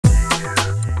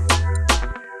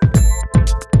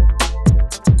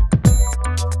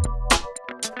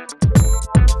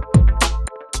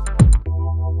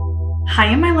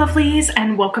Hiya my lovelies,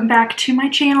 and welcome back to my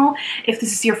channel. If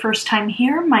this is your first time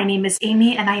here, my name is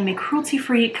Amy and I am a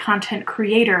cruelty-free content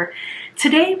creator.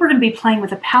 Today we're going to be playing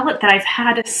with a palette that I've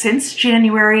had since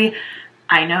January.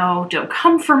 I know, don't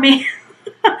come for me.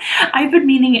 I've been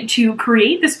meaning to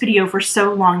create this video for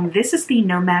so long. This is the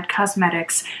Nomad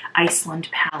Cosmetics Iceland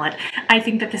palette. I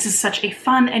think that this is such a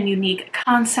fun and unique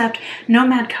concept.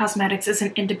 Nomad Cosmetics is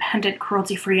an independent,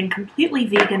 cruelty-free, and completely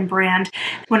vegan brand.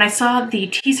 When I saw the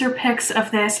teaser pics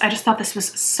of this, I just thought this was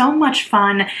so much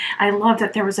fun. I love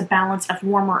that there was a balance of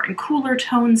warmer and cooler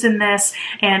tones in this,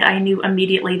 and I knew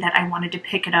immediately that I wanted to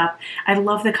pick it up. I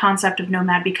love the concept of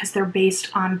Nomad because they're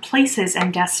based on places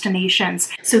and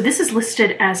destinations. So this is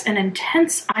listed as an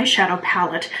intense eyeshadow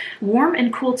palette, warm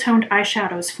and cool toned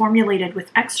eyeshadows formulated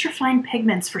with extra fine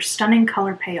pigments for stunning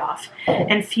color payoff,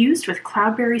 infused with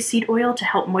cloudberry seed oil to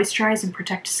help moisturize and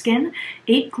protect skin,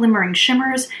 8 glimmering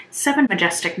shimmers, 7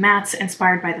 majestic mattes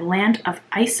inspired by the land of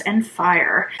ice and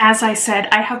fire. As I said,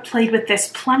 I have played with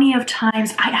this plenty of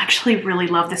times. I actually really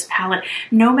love this palette.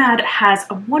 Nomad has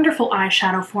a wonderful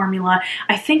eyeshadow formula.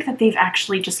 I think that they've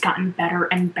actually just gotten better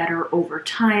and better over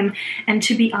time, and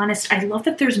to be honest, I love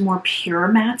that there's more pure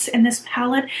mattes in this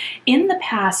palette. In the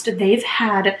past, they've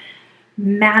had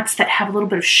mattes that have a little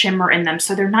bit of shimmer in them,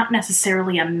 so they're not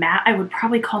necessarily a matte. I would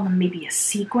probably call them maybe a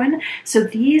sequin. So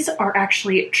these are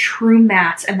actually true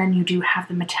mattes, and then you do have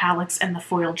the metallics and the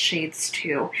foiled shades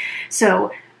too.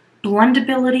 So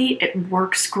blendability, it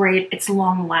works great. It's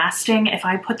long lasting. If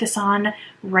I put this on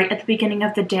right at the beginning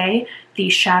of the day, the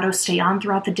shadows stay on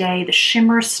throughout the day, the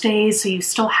shimmer stays, so you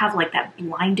still have like that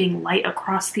blinding light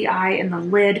across the eye and the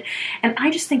lid. And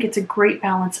I just think it's a great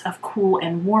balance of cool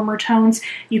and warmer tones.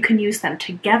 You can use them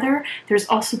together. There's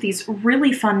also these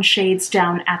really fun shades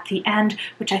down at the end,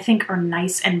 which I think are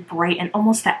nice and bright and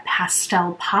almost that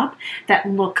pastel pop that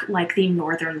look like the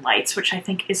Northern Lights, which I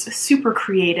think is super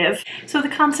creative. So the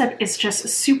concept is just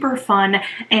super fun,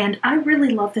 and I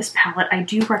really love this palette. I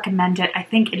do recommend it. I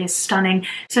think it is stunning.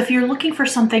 So if you're looking for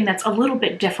something that's a little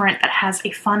bit different, that has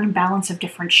a fun balance of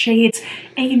different shades,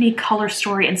 a unique color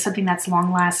story, and something that's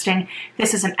long lasting,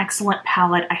 this is an excellent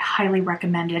palette. I highly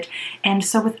recommend it. And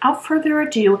so without further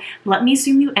ado, let me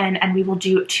zoom you in and we will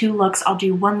do 2 looks. I'll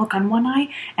do 1 look on one eye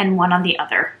and 1 on the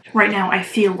other. Right now I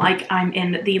feel like I'm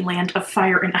in the land of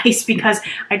fire and ice because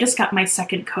I just got my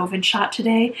 2nd COVID shot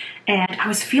today, and I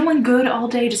was feeling good all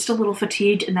day, just a little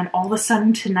fatigued, and then all of a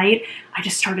sudden tonight I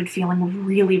just started feeling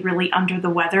really under the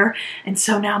weather. And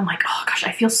so now I'm like, oh gosh,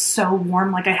 I feel so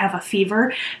warm, like I have a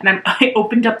fever. And I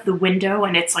opened up the window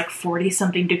and it's like 40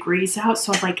 something degrees out.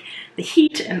 So I'm like the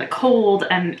heat and the cold,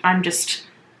 and I'm just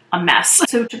a mess.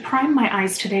 So to prime my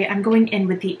eyes today, I'm going in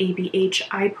with the ABH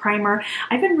eye primer.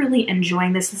 I've been really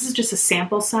enjoying this. This is just a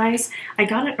sample size. I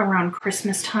got it around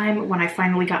Christmas time when I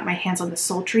finally got my hands on the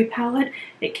Sultry palette.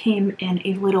 It came in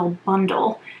a little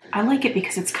bundle. I like it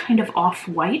because it's kind of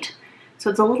off-white, so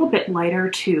it's a little bit lighter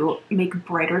to make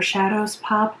brighter shadows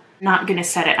pop. Not gonna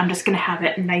set it, I'm just gonna have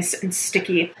it nice and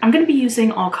sticky. I'm gonna be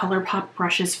using all ColourPop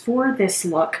brushes for this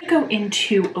look. I go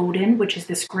into Odin, which is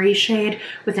this gray shade,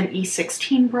 with an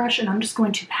E16 brush, and I'm just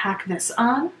going to pack this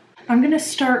on. I'm gonna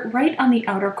start right on the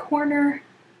outer corner,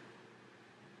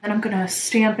 and I'm gonna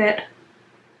stamp it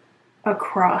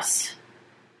across,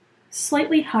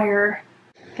 slightly higher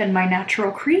than my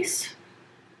natural crease.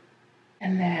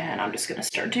 And then I'm just gonna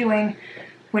start doing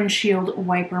windshield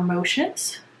wiper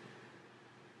motions.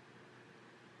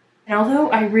 And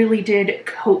although I really did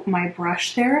coat my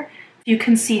brush there, you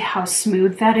can see how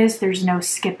smooth that is. There's no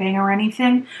skipping or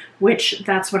anything, which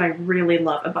that's what I really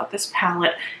love about this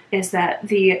palette, is that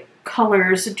the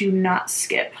colors do not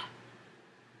skip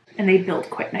and they build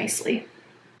quite nicely.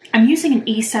 I'm using an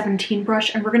E17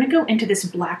 brush, and we're gonna go into this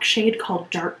black shade called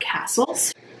Dark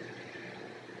Castles.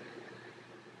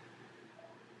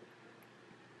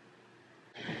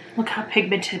 Look how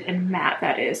pigmented and matte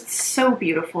that is. It's so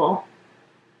beautiful.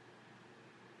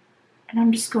 And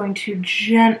I'm just going to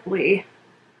gently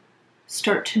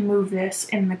start to move this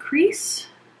in the crease.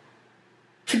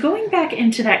 So going back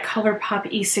into that ColourPop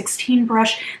E16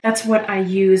 brush, that's what I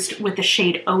used with the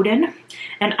shade Odin.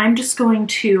 And I'm just going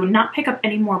to not pick up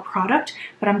any more product,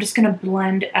 but I'm just going to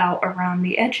blend out around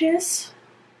the edges,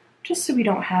 just so we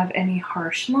don't have any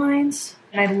harsh lines.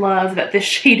 And I love that this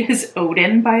shade is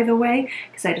Odin, by the way,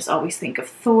 because I just always think of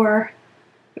Thor.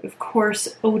 But of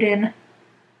course, Odin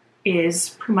is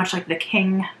pretty much like the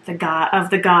king, the god of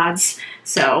the gods.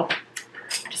 So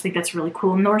I just think that's really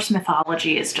cool. Norse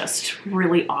mythology is just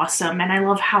really awesome, and I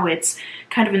love how it's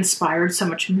kind of inspired so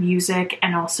much music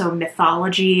and also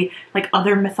mythology, like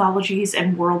other mythologies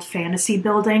and world fantasy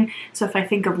building. So if I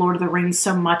think of Lord of the Rings,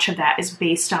 so much of that is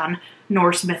based on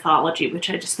Norse mythology, which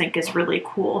I just think is really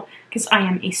cool because I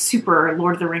am a super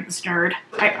Lord of the Rings nerd.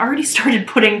 I already started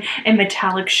putting a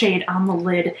metallic shade on the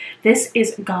lid. This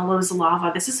is Gallows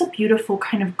Lava. This is a beautiful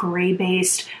kind of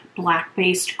gray-based,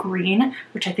 black-based green,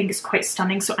 which I think is quite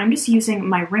stunning. So I'm just using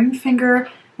my ring finger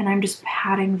and I'm just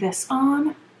patting this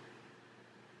on.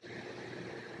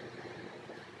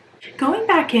 Going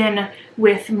back in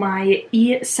with my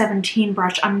E17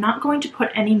 brush, I'm not going to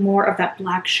put any more of that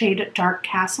black shade Dark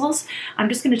Castles. I'm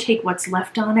just going to take what's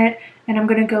left on it and I'm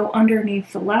going to go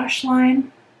underneath the lash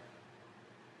line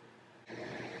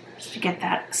just to get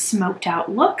that smoked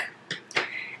out look.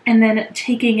 And then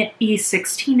taking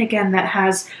E16 again, that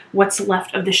has what's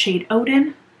left of the shade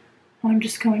Odin, I'm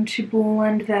just going to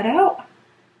blend that out.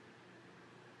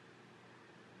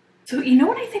 So you know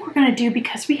what I think we're going to do,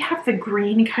 because we have the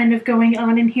green kind of going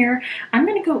on in here, I'm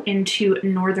going to go into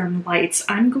Northern Lights.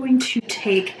 I'm going to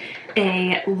take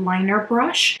a liner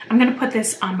brush. I'm going to put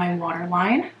this on my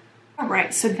waterline. All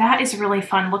right, so that is really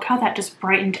fun. Look how that just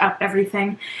brightened up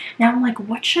everything. Now I'm like,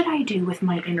 what should I do with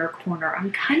my inner corner?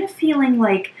 I'm kind of feeling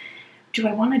like, do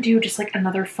I want to do just like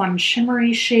another fun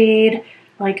shimmery shade?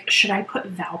 Like, should I put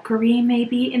Valkyrie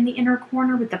maybe in the inner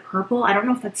corner with the purple? I don't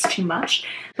know if that's too much,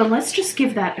 but let's just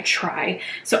give that a try.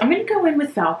 So I'm going to go in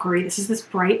with Valkyrie. This is this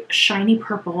bright, shiny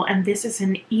purple, and this is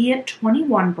an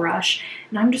E21 brush.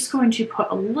 And I'm just going to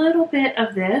put a little bit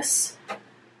of this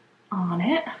on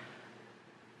it.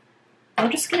 I'm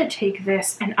just going to take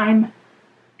this, and I'm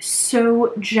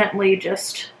so gently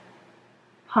just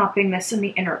popping this in the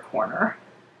inner corner.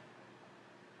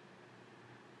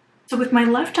 So with my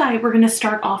left eye, we're going to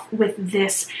start off with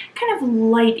this kind of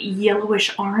light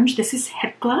yellowish orange. This is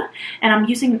Hekla, and I'm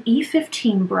using an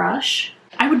E15 brush.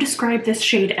 I would describe this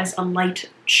shade as a light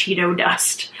Cheeto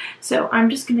dust. So I'm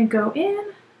just going to go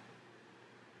in,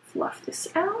 fluff this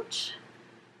out.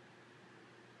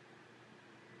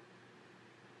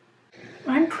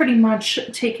 I'm pretty much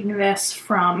taking this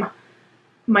from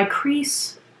my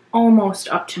crease almost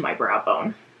up to my brow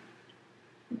bone.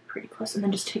 Pretty close, and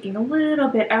then just taking a little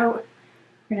bit out.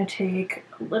 We're going to take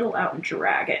a little out and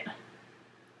drag it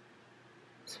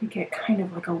so we get kind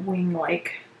of like a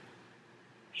wing-like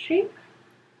shape.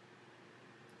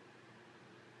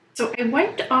 So I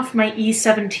wiped off my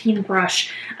E17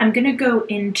 brush. I'm going to go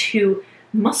into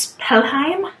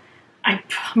Muspelheim. I'm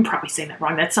probably saying that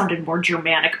wrong. That sounded more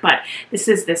Germanic, but this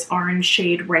is this orange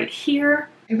shade right here.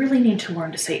 I really need to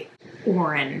learn to say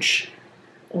orange,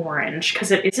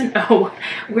 because it isn't O.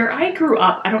 Where I grew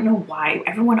up, I don't know why,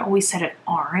 everyone always said it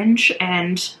orange,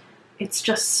 and it's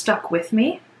just stuck with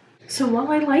me. So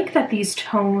while I like that these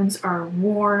tones are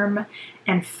warm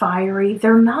and fiery,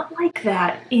 they're not like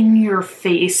that in your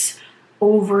face,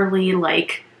 overly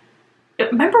like,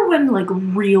 remember when like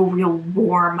real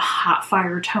warm hot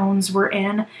fire tones were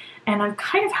in? And I'm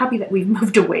kind of happy that we've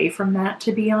moved away from that,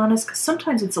 to be honest, because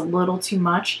sometimes it's a little too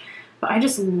much. But I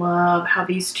just love how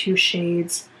these two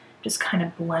shades just kind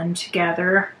of blend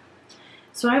together.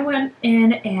 So I went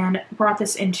in and brought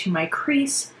this into my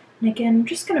crease. And again, I'm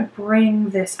just going to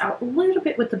bring this out a little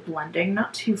bit with the blending,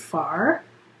 not too far.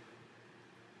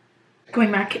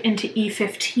 Going back into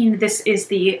E15, this is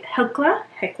the Hekla.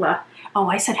 Oh,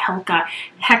 I said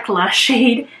Hekla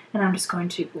shade. And I'm just going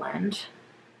to blend,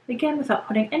 again, without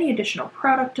putting any additional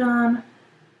product on.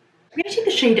 I'm going to take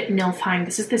the shade Nilfheim.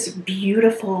 This is this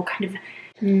beautiful kind of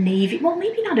navy, well,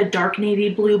 maybe not a dark navy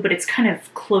blue, but it's kind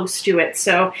of close to it.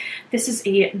 So this is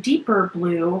a deeper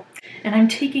blue, and I'm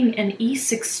taking an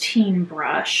E16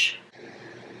 brush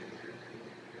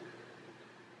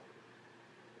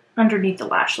underneath the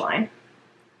lash line.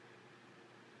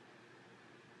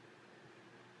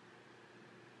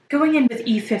 Going in with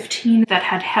E15 that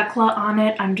had Hekla on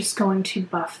it, I'm just going to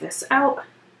buff this out.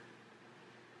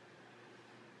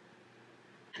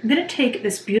 I'm going to take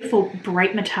this beautiful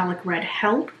bright metallic red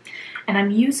Help, and I'm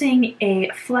using a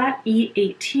flat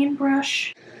E18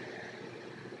 brush.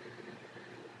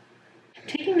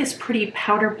 Taking this pretty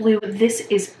powder blue, this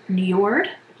is Njord,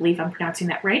 I believe I'm pronouncing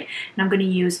that right, and I'm going to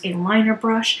use a liner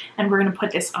brush, and we're going to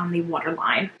put this on the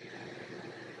waterline.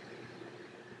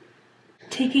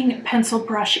 Taking pencil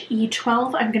brush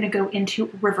E12, I'm going to go into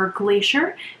River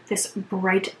Glacier, this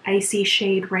bright icy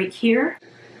shade right here.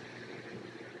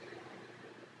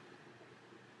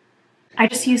 I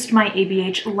just used my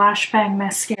ABH Lash Bang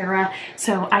Mascara,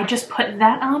 so I just put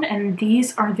that on, and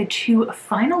these are the two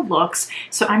final looks.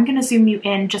 So I'm going to zoom you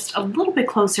in just a little bit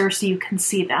closer so you can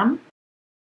see them.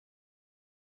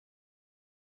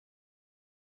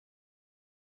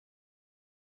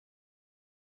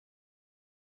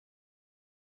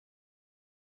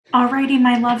 Alrighty,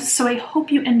 my loves, so I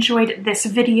hope you enjoyed this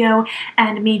video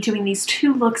and me doing these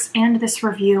two looks and this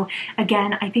review.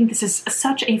 Again, I think this is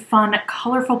such a fun,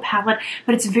 colorful palette,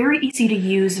 but it's very easy to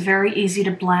use, very easy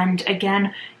to blend.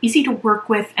 Again, easy to work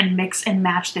with and mix and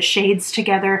match the shades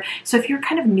together. So if you're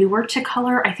kind of newer to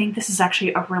color, I think this is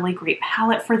actually a really great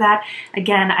palette for that.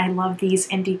 Again, I love these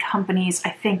indie companies.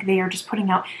 I think they are just putting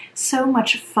out so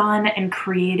much fun and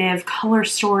creative color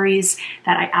stories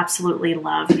that I absolutely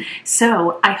love.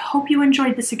 So I hope you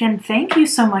enjoyed this. Again, thank you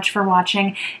so much for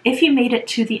watching. If you made it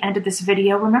to the end of this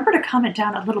video, remember to comment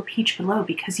down a little peach below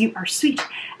because you are sweet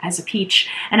as a peach.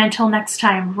 And until next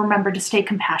time, remember to stay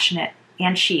compassionate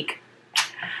and chic.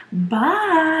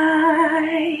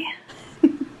 Bye!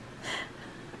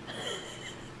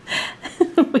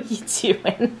 What are you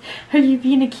doing? Are you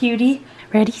being a cutie?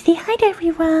 Ready? Say hi to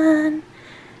everyone.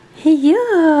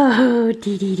 Hello.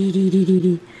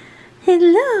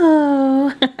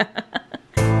 Hello.